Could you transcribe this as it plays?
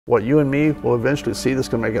What you and me will eventually see that's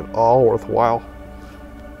going to make it all worthwhile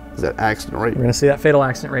is that accident rate. We're going to see that fatal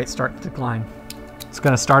accident rate start to decline. It's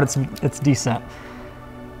going to start its descent,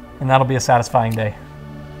 and that'll be a satisfying day.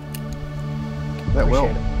 That will.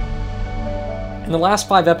 In the last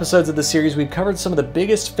 5 episodes of the series, we've covered some of the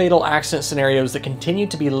biggest fatal accident scenarios that continue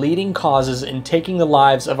to be leading causes in taking the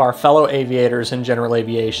lives of our fellow aviators in general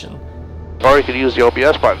aviation. Or you could use the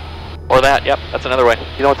OBS button. Or that, yep, that's another way.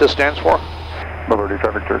 You know what this stands for?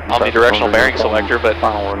 Omnidirectional bearing selector, but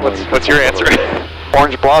what's your answer?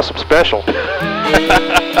 Orange Blossom Special. That's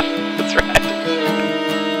right.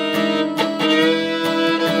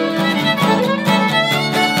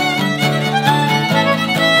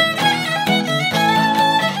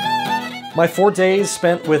 My 4 days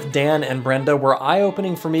spent with Dan and Brenda were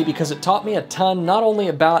eye-opening for me because it taught me a ton, not only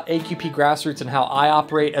about AQP Grassroots and how I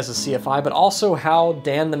operate as a CFI, but also how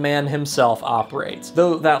Dan the man himself operates.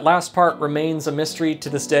 Though that last part remains a mystery to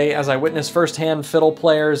this day, as I witnessed firsthand fiddle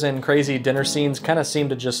players and crazy dinner scenes kind of seem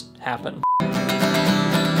to just happen.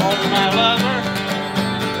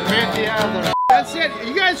 That's it.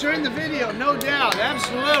 You guys are in the video, no doubt.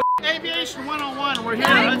 Absolutely. Aviation 101, we're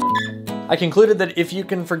here. I concluded that if you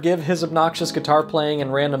can forgive his obnoxious guitar playing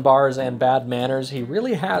and random bars and bad manners, he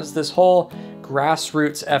really has this whole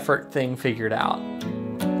grassroots effort thing figured out.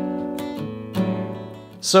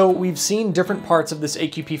 So we've seen different parts of this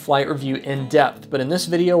AQP flight review in depth, but in this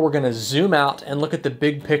video we're going to zoom out and look at the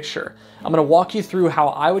big picture. I'm going to walk you through how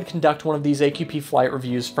I would conduct one of these AQP flight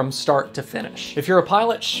reviews from start to finish. If you're a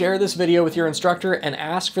pilot, share this video with your instructor and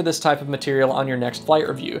ask for this type of material on your next flight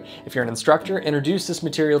review. If you're an instructor, introduce this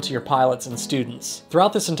material to your pilots and students.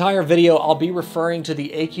 Throughout this entire video, I'll be referring to the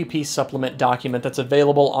AQP supplement document that's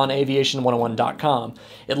available on aviation101.com.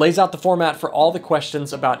 It lays out the format for all the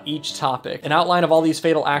questions about each topic, an outline of all these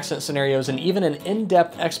fatal accident scenarios, and even an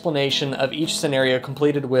in-depth explanation of each scenario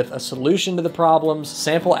completed with a solution to the problems,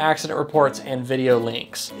 sample accident reports, and video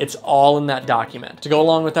links. It's all in that document. To go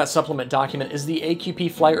along with that supplement document is the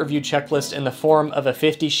AQP flight review checklist in the form of a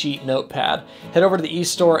 50-sheet notepad. Head over to the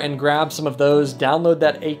e-store and grab some of those, download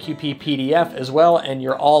that AQP PDF as well, and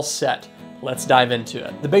you're all set. Let's dive into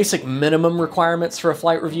it. The basic minimum requirements for a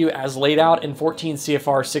flight review as laid out in 14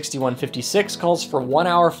 CFR 6156 calls for 1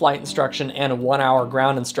 hour flight instruction and 1 hour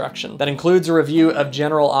ground instruction. That includes a review of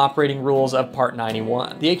general operating rules of Part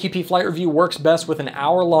 91. The AQP flight review works best with an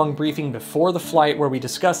hour-long briefing before the flight where we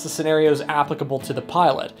discuss the scenarios applicable to the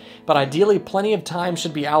pilot, but ideally plenty of time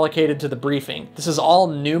should be allocated to the briefing. This is all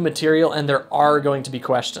new material and there are going to be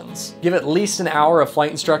questions. Give at least an hour of flight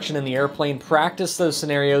instruction in the airplane, practice those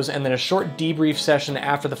scenarios, and then a short debrief session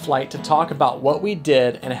after the flight to talk about what we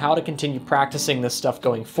did and how to continue practicing this stuff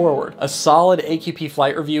going forward. A solid AQP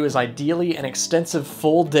flight review is ideally an extensive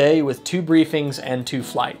full day with 2 briefings and 2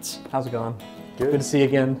 flights. How's it going? Good to see you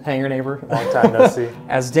again, hangar neighbor. Long time no see.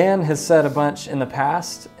 As Dan has said a bunch in the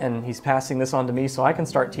past, and he's passing this on to me so I can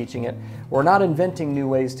start teaching it, we're not inventing new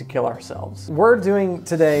ways to kill ourselves. We're doing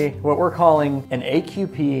today what we're calling an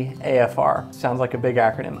AQP AFR. Sounds like a big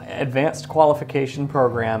acronym. Advanced Qualification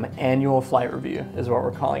Program Annual Flight Review is what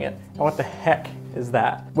we're calling it. And what the heck is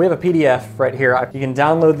that? We have a PDF right here. You can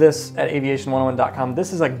download this at aviation101.com.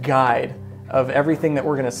 This is a guide of everything that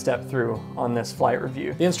we're going to step through on this flight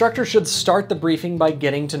review. The instructor should start the briefing by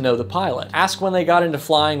getting to know the pilot. Ask when they got into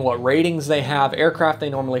flying, what ratings they have, aircraft they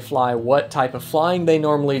normally fly, what type of flying they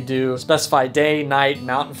normally do, specify day, night,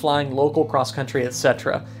 mountain flying, local, cross-country,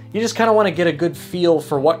 etc. You just kind of want to get a good feel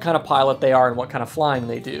for what kind of pilot they are and what kind of flying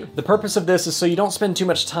they do. The purpose of this is so you don't spend too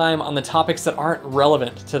much time on the topics that aren't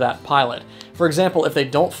relevant to that pilot. For example, if they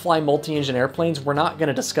don't fly multi-engine airplanes, we're not going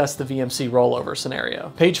to discuss the VMC rollover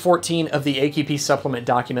scenario. Page 14 of the AQP supplement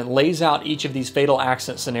document lays out each of these fatal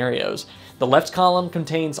accident scenarios. The left column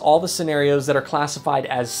contains all the scenarios that are classified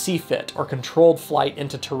as CFIT, or controlled flight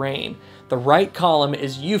into terrain. The right column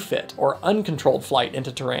is UFIT, or uncontrolled flight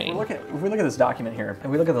into terrain. If we look at this document here,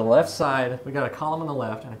 and we look at the left side, we got a column on the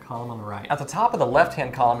left and a column on the right. At the top of the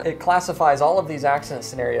left-hand column, it classifies all of these accident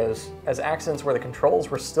scenarios as accidents where the controls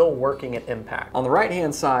were still working at impact. On the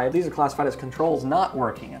right-hand side, these are classified as controls not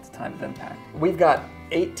working at the time of impact. We've got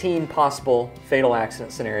 18 possible fatal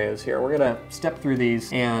accident scenarios here. We're gonna step through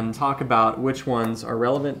these and talk about which ones are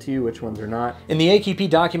relevant to you, which ones are not. In the AQP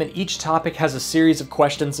document, each topic has a series of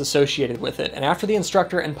questions associated with it, and after the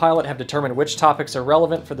instructor and pilot have determined which topics are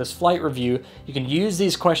relevant for this flight review, you can use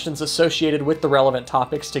these questions associated with the relevant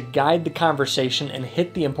topics to guide the conversation and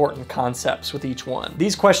hit the important concepts with each one.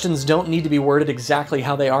 These questions don't need to be worded exactly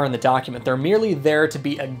how they are in the document. They're merely there to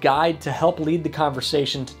be a guide to help lead the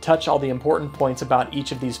conversation to touch all the important points about each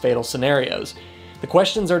of these fatal scenarios. The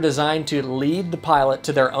questions are designed to lead the pilot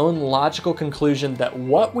to their own logical conclusion that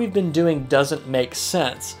what we've been doing doesn't make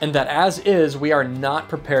sense, and that as is, we are not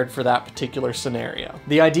prepared for that particular scenario.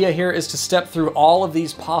 The idea here is to step through all of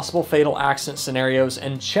these possible fatal accident scenarios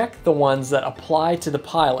and check the ones that apply to the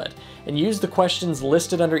pilot, and use the questions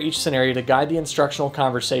listed under each scenario to guide the instructional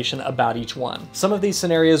conversation about each one. Some of these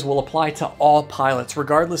scenarios will apply to all pilots,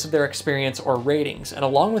 regardless of their experience or ratings, and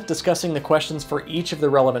along with discussing the questions for each of the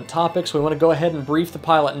relevant topics, we want to go ahead and brief the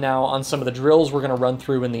pilot now on some of the drills we're going to run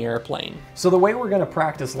through in the airplane. So the way we're going to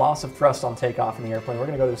practice loss of thrust on takeoff in the airplane, we're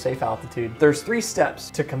going to go to a safe altitude. There's 3 steps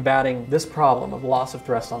to combating this problem of loss of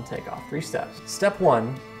thrust on takeoff. 3 steps. Step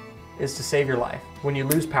 1 is to save your life. When you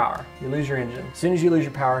lose power, you lose your engine. As soon as you lose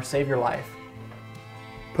your power, save your life.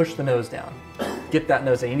 Push the nose down. Get that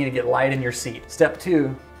nose down. You need to get light in your seat. Step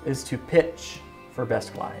 2 is to pitch for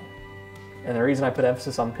best glide. And the reason I put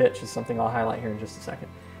emphasis on pitch is something I'll highlight here in just a second.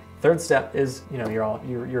 Third step is,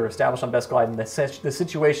 you're established on best glide and the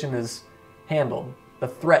situation is handled. The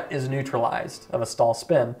threat is neutralized of a stall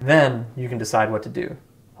spin. Then you can decide what to do,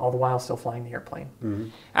 all the while still flying the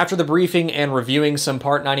airplane. After the briefing and reviewing some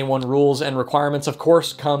Part 91 rules and requirements, of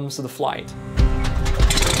course, comes the flight.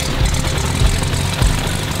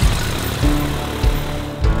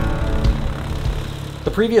 The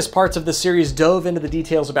previous parts of this series dove into the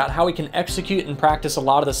details about how we can execute and practice a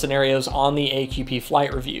lot of the scenarios on the AQP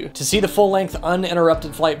flight review. To see the full-length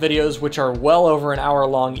uninterrupted flight videos, which are well over an hour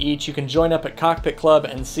long each, you can join up at Cockpit Club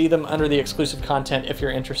and see them under the exclusive content if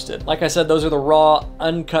you're interested. Like I said, those are the raw,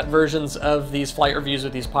 uncut versions of these flight reviews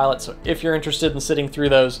with these pilots, so if you're interested in sitting through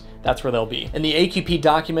those, that's where they'll be. In the AQP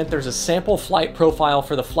document, there's a sample flight profile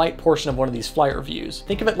for the flight portion of one of these flight reviews.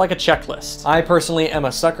 Think of it like a checklist. I personally am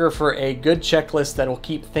a sucker for a good checklist that will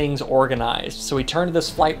keep things organized, so we turned this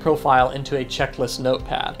flight profile into a checklist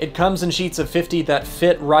notepad. It comes in sheets of 50 that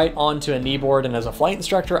fit right onto a kneeboard, and as a flight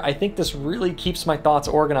instructor, I think this really keeps my thoughts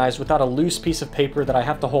organized without a loose piece of paper that I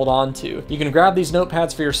have to hold on to. You can grab these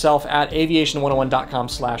notepads for yourself at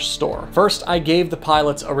aviation101.com/store. First, I gave the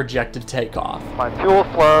pilots a rejected takeoff. My fuel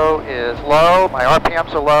flow is low, my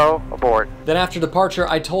RPMs are low, abort. Then after departure,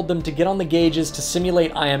 I told them to get on the gauges to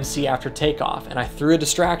simulate IMC after takeoff, and I threw a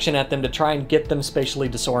distraction at them to try and get them spatially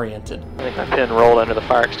disoriented. I think my pin rolled under the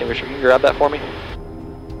fire extinguisher. Can you grab that for me?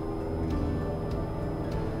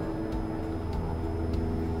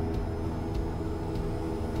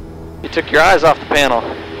 You took your eyes off the panel.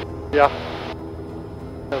 Yeah.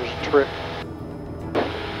 That was a trick.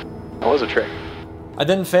 That was a trick. I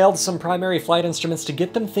then failed some primary flight instruments to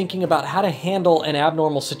get them thinking about how to handle an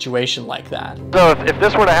abnormal situation like that. So if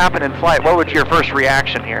this were to happen in flight, what would your first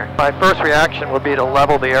reaction here? My first reaction would be to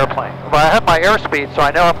level the airplane. But I have my airspeed, so I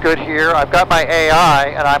know I'm good here. I've got my AI,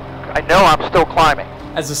 and I know I'm still climbing.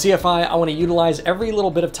 As a CFI, I want to utilize every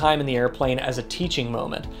little bit of time in the airplane as a teaching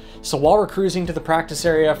moment. So while we're cruising to the practice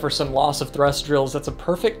area for some loss of thrust drills, that's a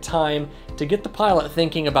perfect time to get the pilot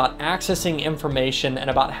thinking about accessing information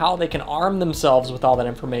and about how they can arm themselves with all that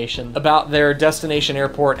information about their destination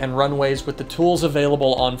airport and runways with the tools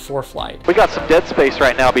available on ForeFlight. We got some dead space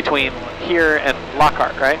right now between here and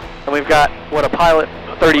Lockhart, right? And we've got what a pilot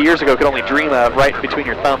 30 years ago could only dream of right between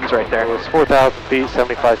your thumbs right there. It's 4,000 feet,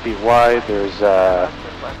 75 feet wide. There's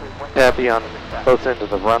heavy on both ends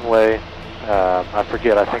of the runway. I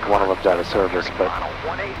forget, I think one of them's out of service, but...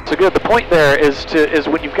 So good, the point there is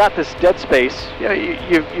when you've got this dead space, you know,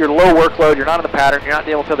 you're low workload, you're not in the pattern, you're not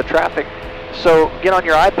dealing with other traffic, so get on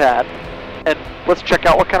your iPad and let's check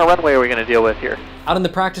out what kind of runway are we going to deal with here. Out in the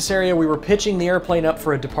practice area, we were pitching the airplane up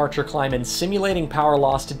for a departure climb and simulating power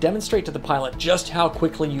loss to demonstrate to the pilot just how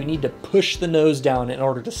quickly you need to push the nose down in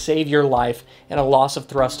order to save your life in a loss of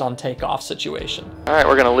thrust on takeoff situation. All right,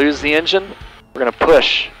 we're going to lose the engine, we're going to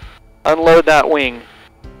push, unload that wing.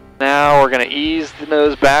 Now we're going to ease the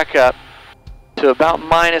nose back up to about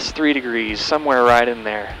 -3 degrees, somewhere right in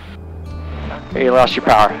there. Hey, you lost your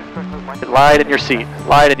power. Lie in your seat,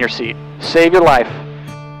 lie in your seat. Save your life.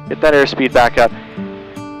 Get that airspeed back up,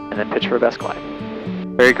 and then pitch for a best glide.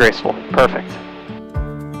 Very graceful, perfect.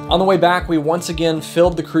 On the way back, we once again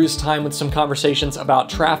filled the cruise time with some conversations about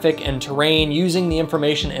traffic and terrain, using the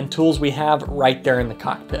information and tools we have right there in the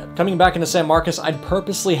cockpit. Coming back into San Marcos, I'd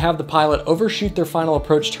purposely have the pilot overshoot their final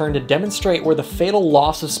approach turn to demonstrate where the fatal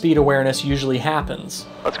loss of speed awareness usually happens.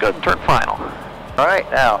 Let's go and turn final. All right,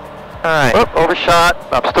 now. All right, whoop, overshot.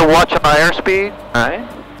 I'm still watching my airspeed. All right.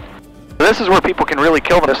 This is where people can really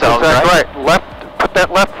kill themselves, right? Left, put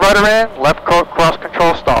that left rudder in, left cross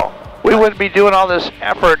control stall. We wouldn't be doing all this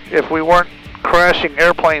effort if we weren't crashing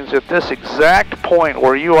airplanes at this exact point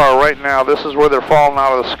where you are right now. This is where they're falling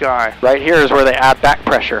out of the sky. Right here is where they add back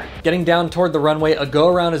pressure. Getting down toward the runway, a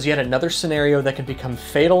go-around is yet another scenario that can become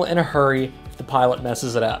fatal in a hurry if the pilot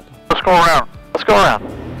messes it up. Let's go around. Let's go around.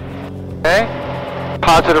 Okay,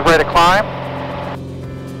 positive rate of climb.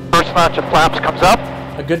 First notch of flaps comes up.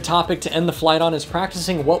 A good topic to end the flight on is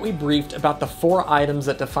practicing what we briefed about the 4 items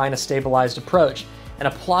that define a stabilized approach, and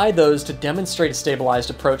apply those to demonstrate a stabilized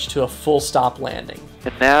approach to a full stop landing.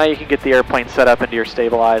 And now you can get the airplane set up into your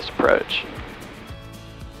stabilized approach.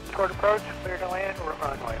 Toward approach, clear to land,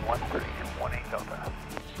 runway 130, 18 Delta.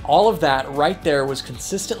 All of that right there was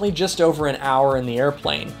consistently just over an hour in the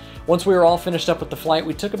airplane. Once we were all finished up with the flight,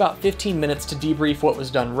 we took about 15 minutes to debrief what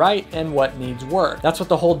was done right and what needs work. That's what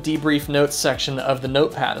the whole Debrief Notes section of the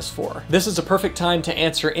notepad is for. This is a perfect time to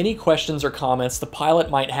answer any questions or comments the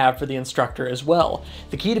pilot might have for the instructor as well.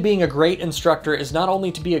 The key to being a great instructor is not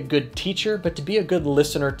only to be a good teacher, but to be a good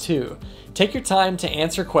listener too. Take your time to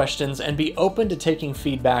answer questions and be open to taking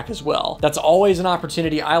feedback as well. That's always an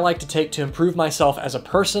opportunity I like to take to improve myself as a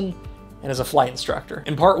person and as a flight instructor.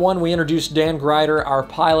 In part 1, we introduced Dan Grider, our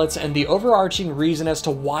pilots, and the overarching reason as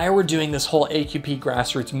to why we're doing this whole AQP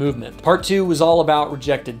grassroots movement. Part 2 was all about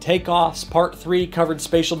rejected takeoffs. Part 3 covered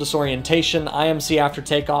spatial disorientation, IMC after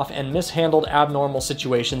takeoff, and mishandled abnormal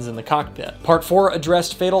situations in the cockpit. Part 4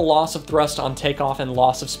 addressed fatal loss of thrust on takeoff and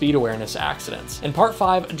loss of speed awareness accidents. And Part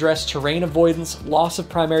 5 addressed terrain avoidance, loss of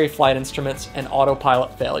primary flight instruments, and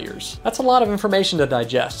autopilot failures. That's a lot of information to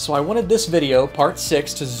digest, so I wanted this video, Part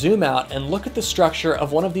 6, to zoom out and look at the structure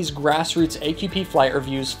of one of these grassroots AQP flight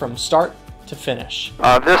reviews from start to finish.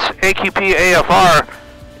 This AQP AFR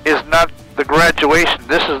is not the graduation.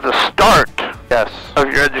 This is the start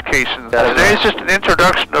of your education. Today is just an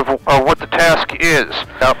introduction of what the task is.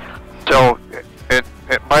 Yep. So it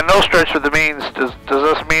by no stretch of the means does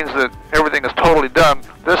this mean that everything is totally done.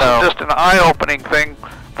 This is just an eye-opening thing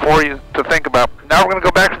for you to think about. Now we're going to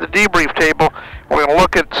go back to the debrief table. We're going to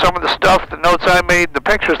look at some of the stuff, the notes I made, the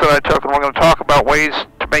pictures that I took, and we're going to talk about ways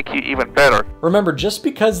to make you even better. Remember, just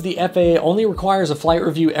because the FAA only requires a flight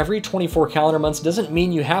review every 24 calendar months doesn't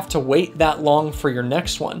mean you have to wait that long for your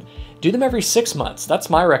next one. Do them every 6 months. That's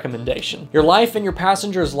my recommendation. Your life and your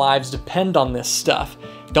passengers' lives depend on this stuff.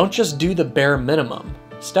 Don't just do the bare minimum.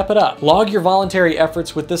 Step it up. Log your voluntary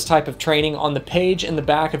efforts with this type of training on the page in the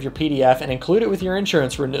back of your PDF and include it with your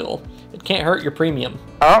insurance renewal. It can't hurt your premium.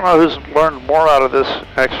 I don't know who's learned more out of this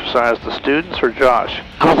exercise, the students or Josh.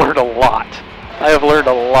 I've learned a lot. I have learned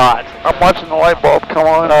a lot. I'm watching the light bulb come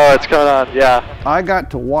on. Oh, it's coming on, yeah. I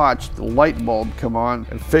got to watch the light bulb come on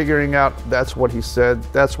and figuring out that's what he said,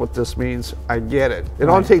 that's what this means, I get it. It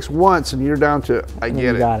only takes once and you're down to, I get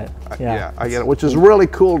it. You got it. Yeah, I get it, which is really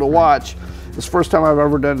cool to watch. It's the first time I've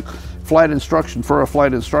ever done flight instruction for a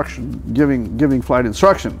flight instruction, giving flight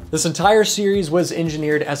instruction. This entire series was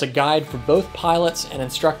engineered as a guide for both pilots and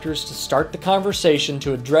instructors to start the conversation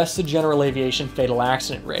to address the general aviation fatal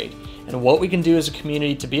accident rate and what we can do as a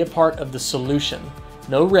community to be a part of the solution.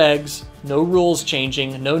 No regs, no rules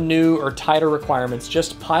changing, no new or tighter requirements,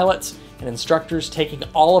 just pilots and instructors taking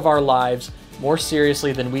all of our lives more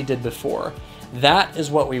seriously than we did before. That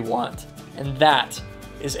is what we want, and that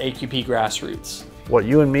is AQP Grassroots. What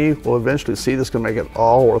you and me will eventually see that's going to make it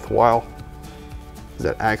all worthwhile is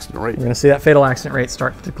that accident rate. We're going to see that fatal accident rate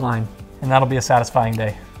start to decline, and that'll be a satisfying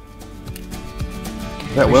day.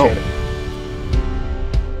 That will.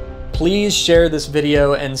 Please share this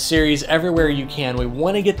video and series everywhere you can. We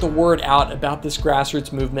want to get the word out about this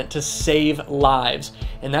grassroots movement to save lives,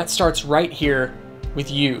 and that starts right here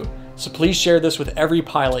with you. So please share this with every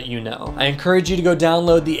pilot you know. I encourage you to go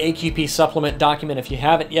download the AQP supplement document if you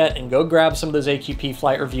haven't yet, and go grab some of those AQP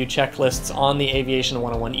flight review checklists on the Aviation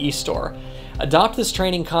 101 e-store. Adopt this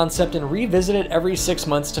training concept and revisit it every 6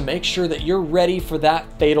 months to make sure that you're ready for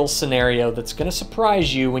that fatal scenario that's going to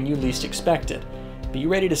surprise you when you least expect it. Be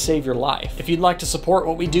ready to save your life. If you'd like to support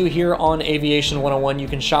what we do here on Aviation 101, you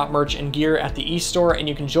can shop merch and gear at the e-store, and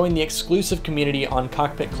you can join the exclusive community on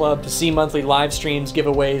Cockpit Club to see monthly live streams,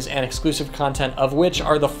 giveaways, and exclusive content, of which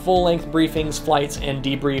are the full-length briefings, flights, and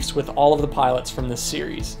debriefs with all of the pilots from this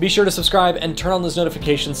series. Be sure to subscribe and turn on those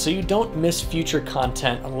notifications so you don't miss future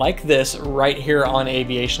content like this right here on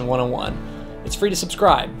Aviation 101. It's free to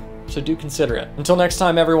subscribe, so do consider it. Until next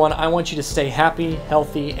time, everyone, I want you to stay happy,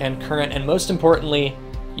 healthy, and current, and most importantly,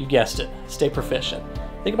 you guessed it, stay proficient.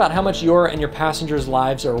 Think about how much your and your passengers'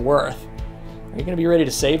 lives are worth. Are you going to be ready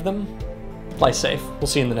to save them? Fly safe. We'll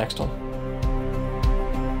see you in the next one.